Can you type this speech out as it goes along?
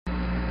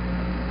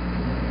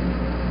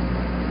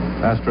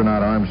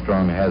Astronaut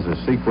Armstrong has a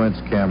sequence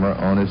camera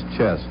on his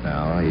chest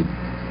now. He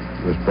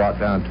was brought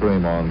down to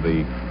him on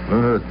the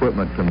lunar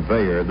equipment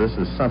conveyor. This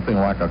is something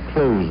like a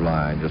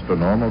clothesline, just a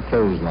normal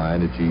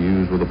clothesline that you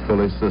use with a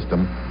pulley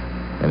system,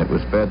 and it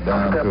was fed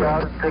down to him.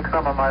 I'll step out and take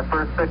some of my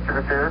first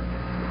pictures here.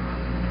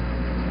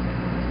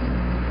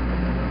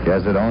 He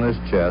has it on his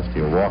chest.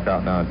 He'll walk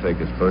out now and take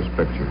his first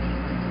pictures.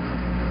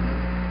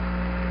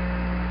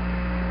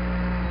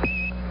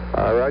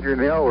 Roger,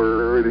 Neil.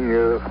 We're reading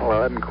you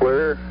loud and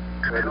clear.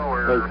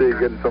 Let's see,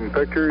 getting some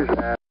pictures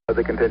and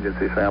the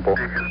contingency sample.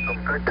 Getting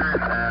some pictures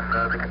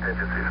and the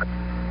contingency sample.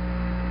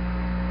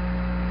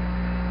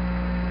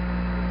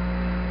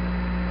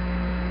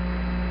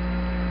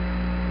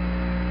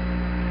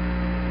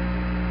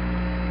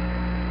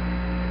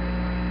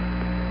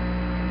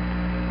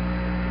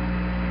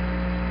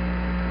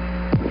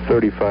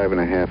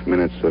 .35.5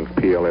 minutes of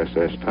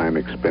PLSS time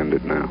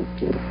expended now.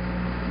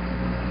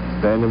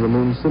 Stand in the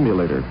moon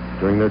simulator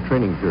during their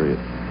training period.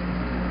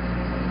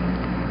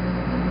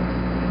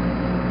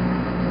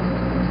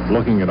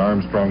 Looking at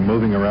Armstrong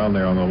moving around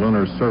there on the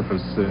lunar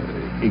surface,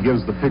 he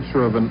gives the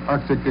picture of an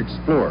Arctic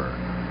explorer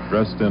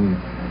dressed in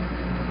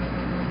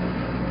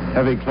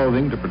heavy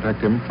clothing to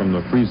protect him from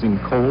the freezing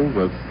cold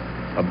with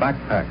a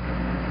backpack,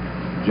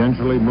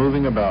 gingerly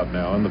moving about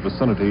now in the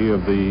vicinity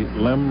of the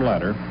LEM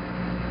ladder.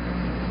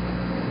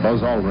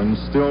 Buzz Aldrin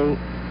still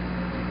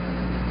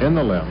in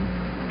the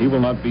LEM. He will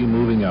not be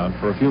moving out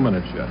for a few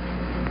minutes yet.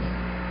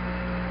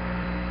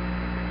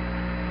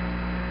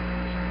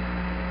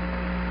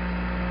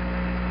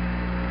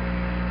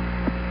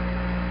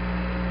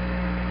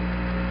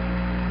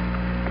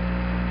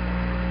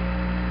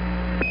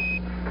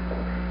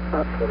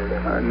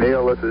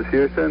 Neil, this is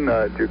Houston.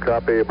 Did you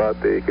copy about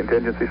the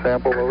contingency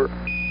sample? Over.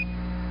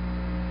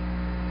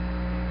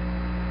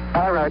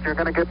 All right, you're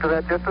going to get to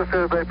that just as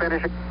soon as I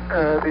finish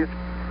these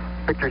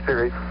picture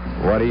series.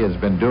 What he has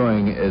been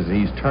doing is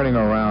he's turning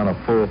around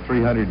a full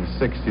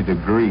 360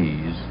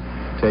 degrees,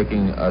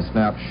 taking a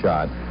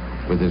snapshot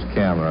with his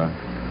camera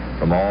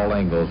from all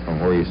angles from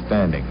where he's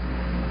standing.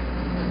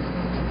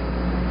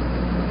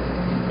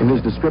 In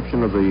his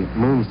description of the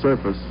moon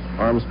surface,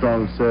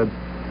 Armstrong said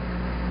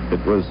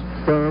it was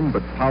firm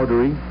but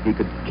powdery. He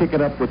could kick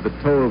it up with the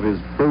toe of his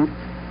boot.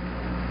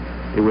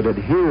 It would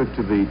adhere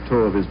to the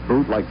toe of his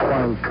boot like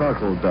fine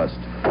charcoal dust.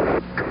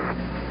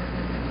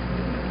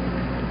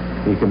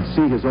 He can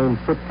see his own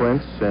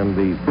footprints and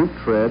the boot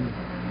tread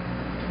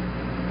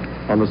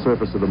on the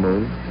surface of the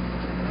moon.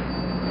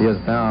 He is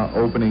now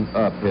opening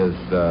up his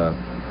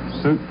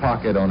suit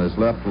pocket on his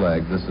left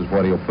leg. This is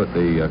what he'll put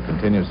the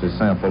contingency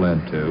sample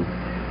into.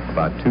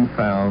 About 2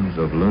 pounds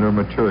of lunar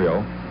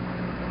material.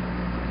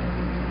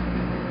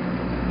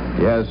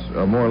 He has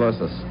more or less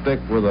a stick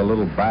with a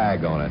little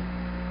bag on it.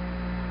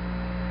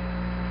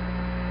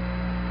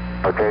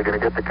 Okay, going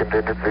to get the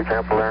contingency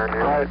sample there in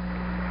here? All right.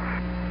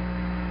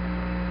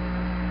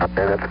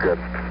 Okay, that's good.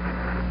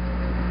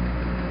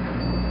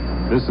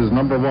 This is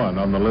number one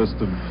on the list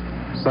of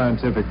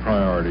scientific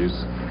priorities,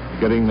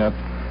 getting that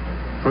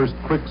first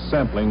quick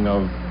sampling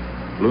of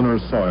lunar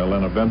soil,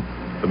 an event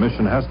the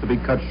mission has to be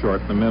cut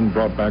short, the men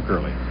brought back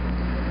early.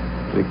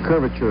 The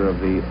curvature of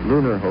the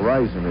lunar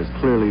horizon is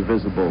clearly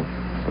visible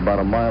about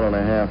 1.5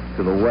 miles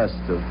to the west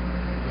of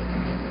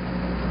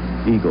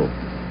Eagle.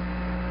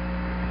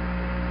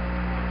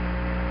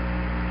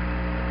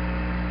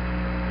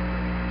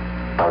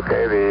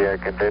 Okay, the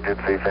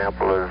contingency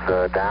sample is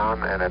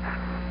down and it's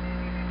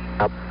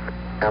up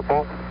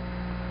sample.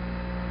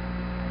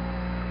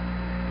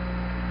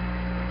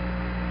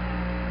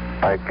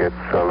 Like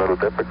it's a little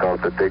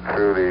difficult to dig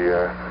through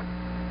the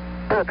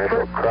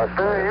initial crust.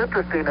 Very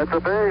interesting. It's a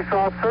very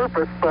soft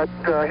surface, but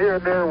here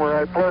and there where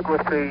I plug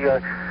with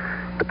the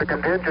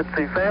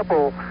contingency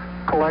sample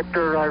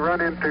collector, I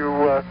run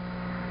into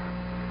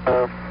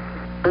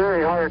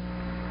very hard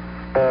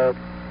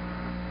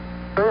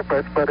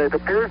surface, but it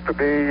appears to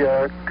be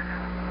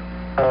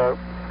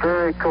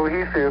very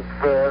cohesive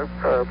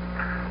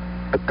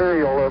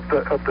material of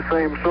the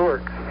same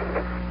sort.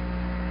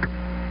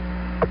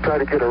 I'll try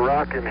to get a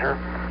rock in here.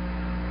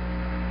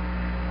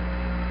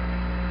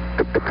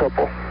 Just a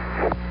couple.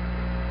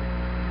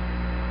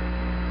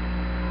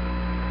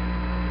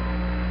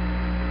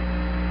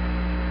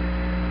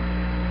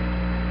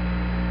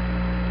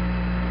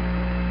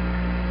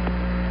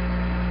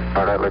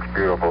 Oh, that looks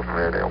beautiful from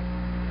here, Neil.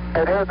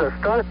 It has a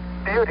stark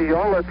beauty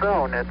all its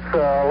own. It's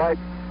like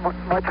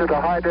much of the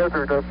high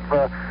desert of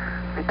the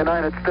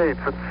United States.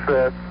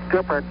 It's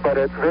different, but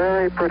it's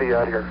very pretty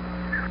out here.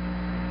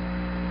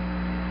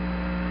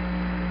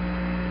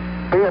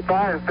 Be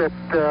advised that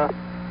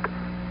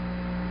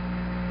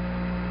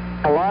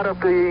a lot of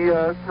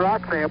the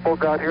rock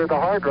samples out here, the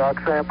hard rock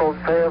samples,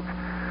 have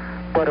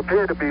what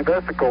appear to be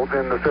vesicles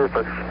in the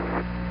surface.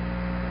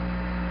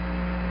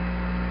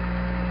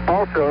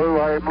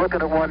 Also, I'm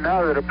looking at one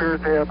now that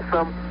appears to have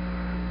some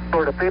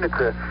sort of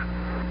phenocryst.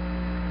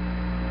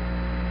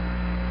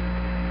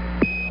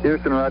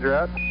 Houston, roger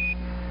out.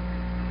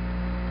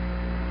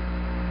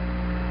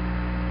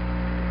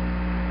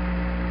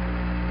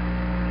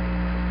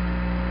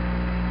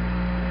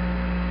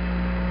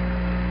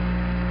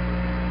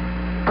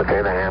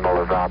 Okay, the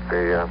handle is off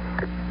the...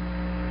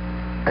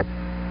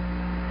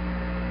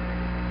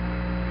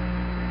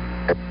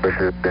 it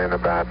pushes in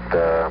about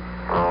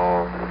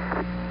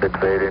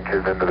 6-8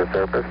 inches into the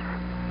surface.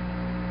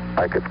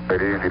 Like it's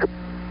pretty easy to...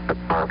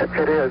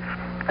 It is.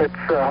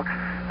 It's,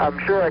 I'm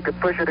sure I could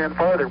push it in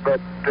farther, but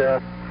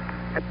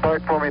it's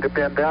hard for me to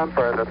bend down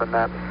farther than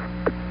that.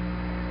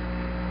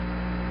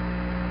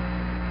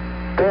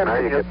 Now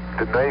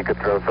you could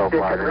throw so far.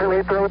 You can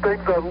really throw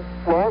things a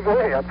long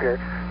way up here.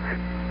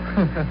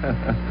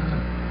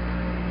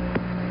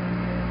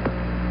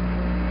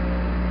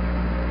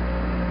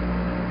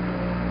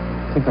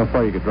 Think how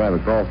far you could drive a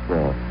golf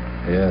ball.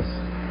 Yes.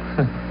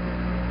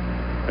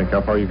 Think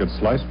how far you could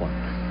slice one.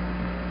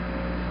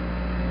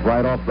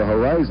 Right off the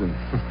horizon.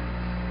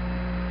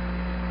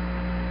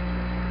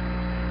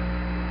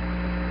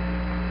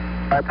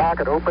 My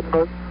pocket open,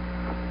 bud?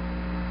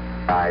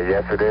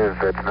 Yes, it is.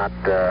 It's not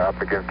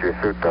up against your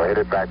suit, though. Hit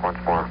it back once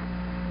more.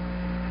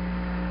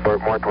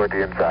 More toward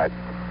the inside.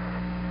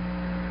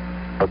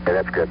 Okay,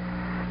 that's good.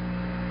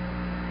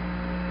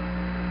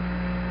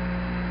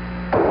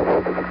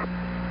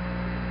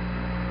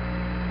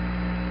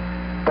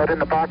 That in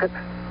the pocket?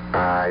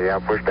 Yeah,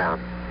 push down.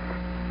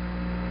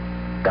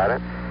 Got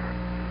it?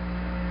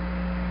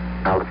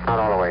 No, it's not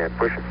all the way in.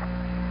 Push it.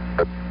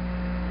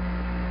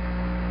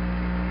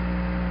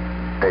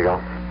 There you go.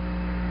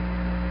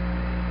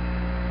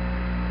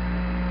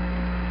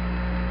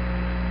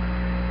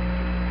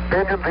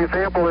 Agency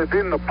sample is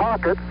in the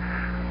pocket.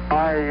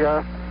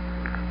 My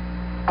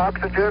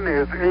oxygen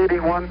is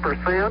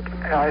 81%.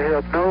 I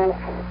have no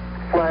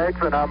flags,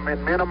 and I'm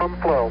in minimum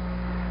flow.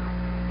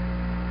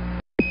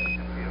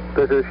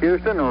 This is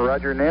Houston,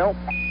 Roger, Neil.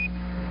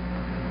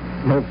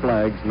 No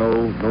flags,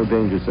 no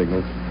danger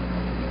signals.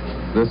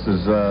 This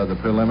is the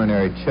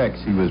preliminary checks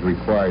he was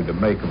required to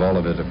make of all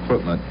of his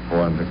equipment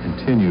for him to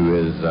continue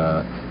his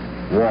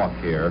walk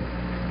here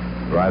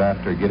right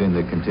after getting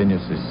the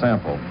contingency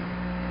sample.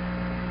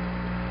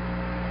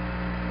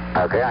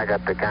 Okay, I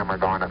got the camera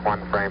going at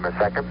 1 frame a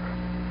second.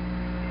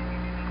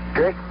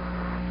 Okay.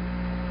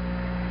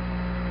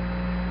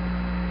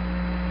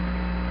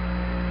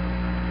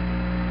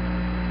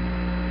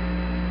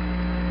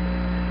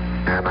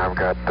 And I've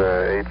got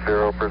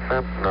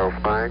 80%, no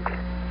flags.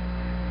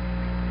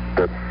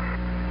 Good.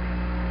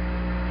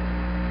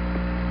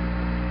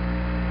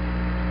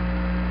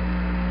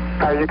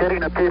 Are you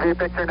getting a TV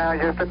picture now,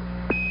 Houston?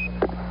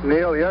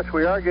 Neil, yes,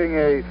 we are getting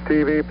a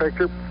TV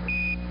picture.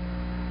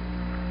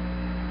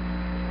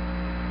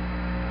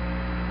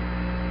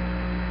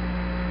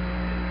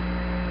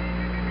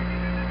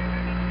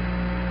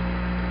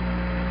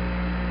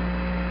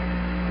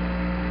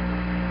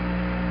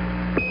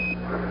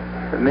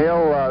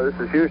 Neil, this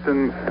is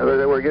Houston.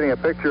 We're getting a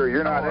picture.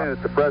 You're not in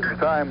at the present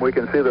time. We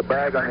can see the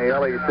bag on the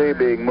LEC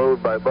being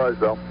moved by Buzz,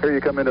 though. Here you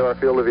come into our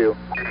field of view.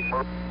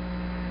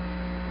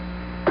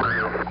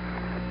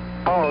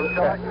 Oh,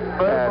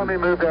 Buzz, let me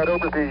move that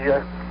over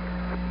the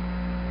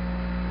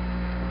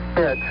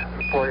edge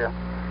for you.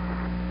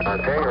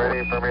 Okay,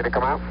 ready for me to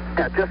come out?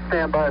 Yeah, just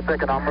stand by a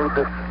second. I'll move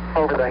this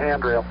over the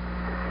handrail.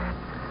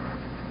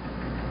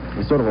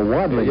 It's sort of a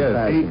wobbly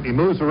fashion. He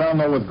moves around,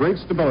 though, with great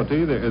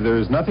stability.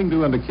 There's nothing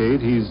to indicate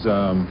he's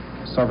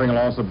suffering a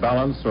loss of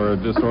balance or a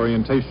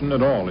disorientation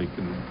at all. He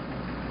can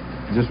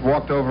Just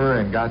walked over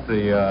and got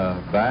the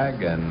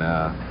bag and...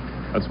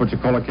 That's what you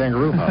call a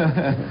kangaroo hop.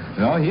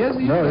 No, he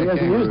hasn't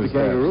used the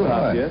kangaroo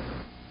hop yet.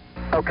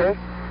 Okay.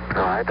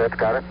 All right, that's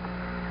got it.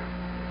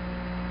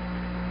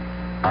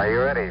 Are you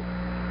ready?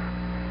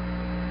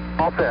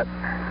 All set.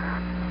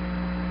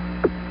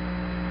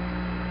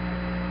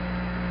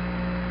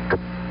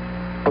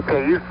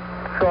 Okay, you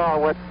saw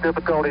what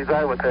difficulties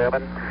I was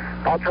having.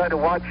 I'll try to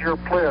watch your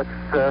bliss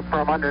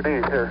from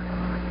underneath here.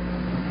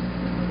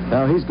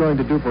 Now he's going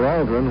to do for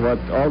Aldrin what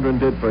Aldrin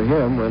did for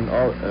him when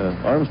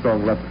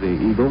Armstrong left the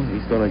Eagle.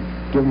 He's going to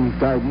give him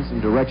guidance and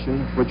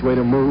direction, which way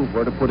to move,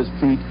 where to put his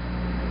feet.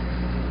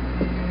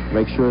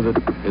 Make sure that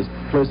his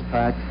bliss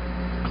pack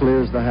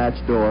clears the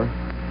hatch door,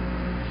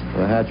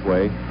 the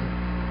hatchway.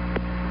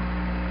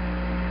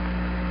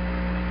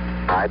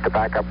 All right, the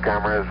backup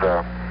camera is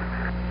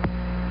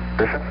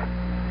position.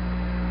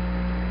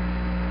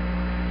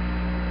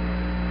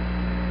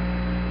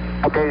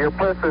 Okay, your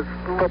bliss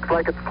looks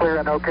like it's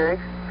clearing okay.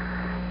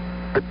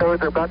 The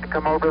doors are about to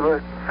come over the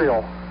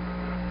sill.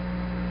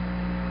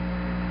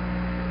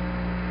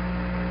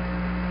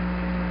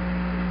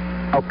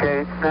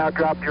 Okay, now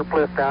drop your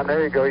bliss down.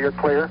 There you go, you're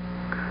clear.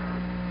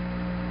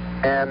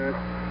 And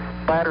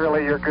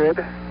laterally, you're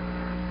good.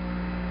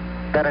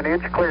 Got an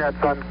inch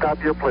clearance on top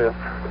of your bliss.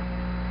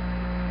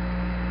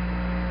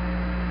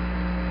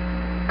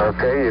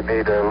 Okay, you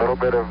need a little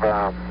bit of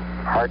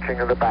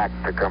arching of the back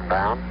to come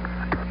down.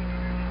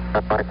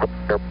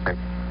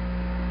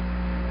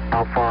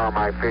 How far are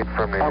my feet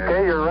from the edge?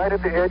 Okay, you're right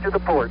at the edge of the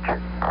porch.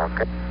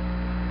 Okay.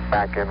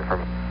 Back in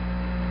from...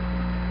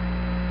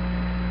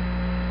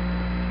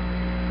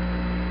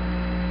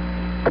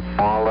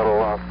 Small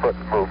little foot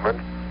movement.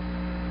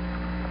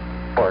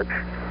 Porch.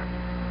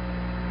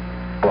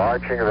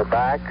 Arching of the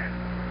back.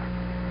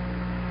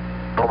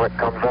 it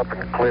comes up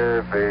and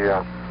clears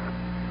the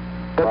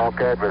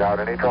bulkhead without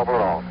any trouble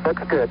at all.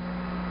 Looks good.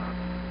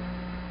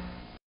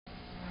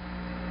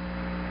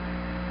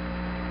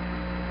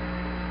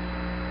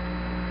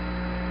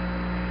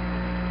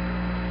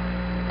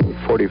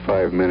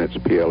 .45 minutes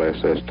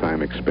PLSS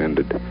time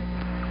expended.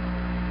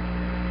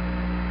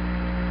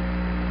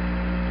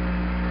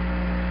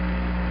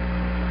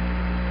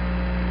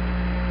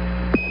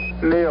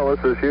 Neil,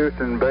 this is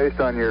Houston.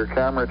 Based on your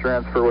camera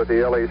transfer with the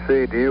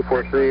LEC, do you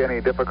foresee any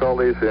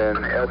difficulties in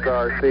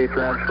SRC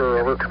transfer?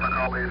 Over.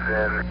 Difficulties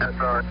in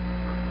SRC.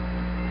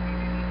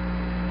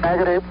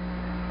 Negative.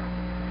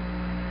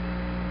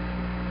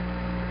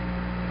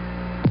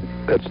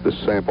 That's the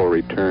sample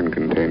return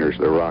containers,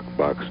 the rock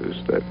boxes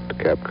that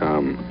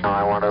Capcom... Now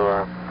I want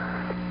to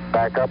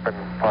back up and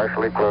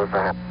partially close the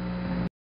hatch.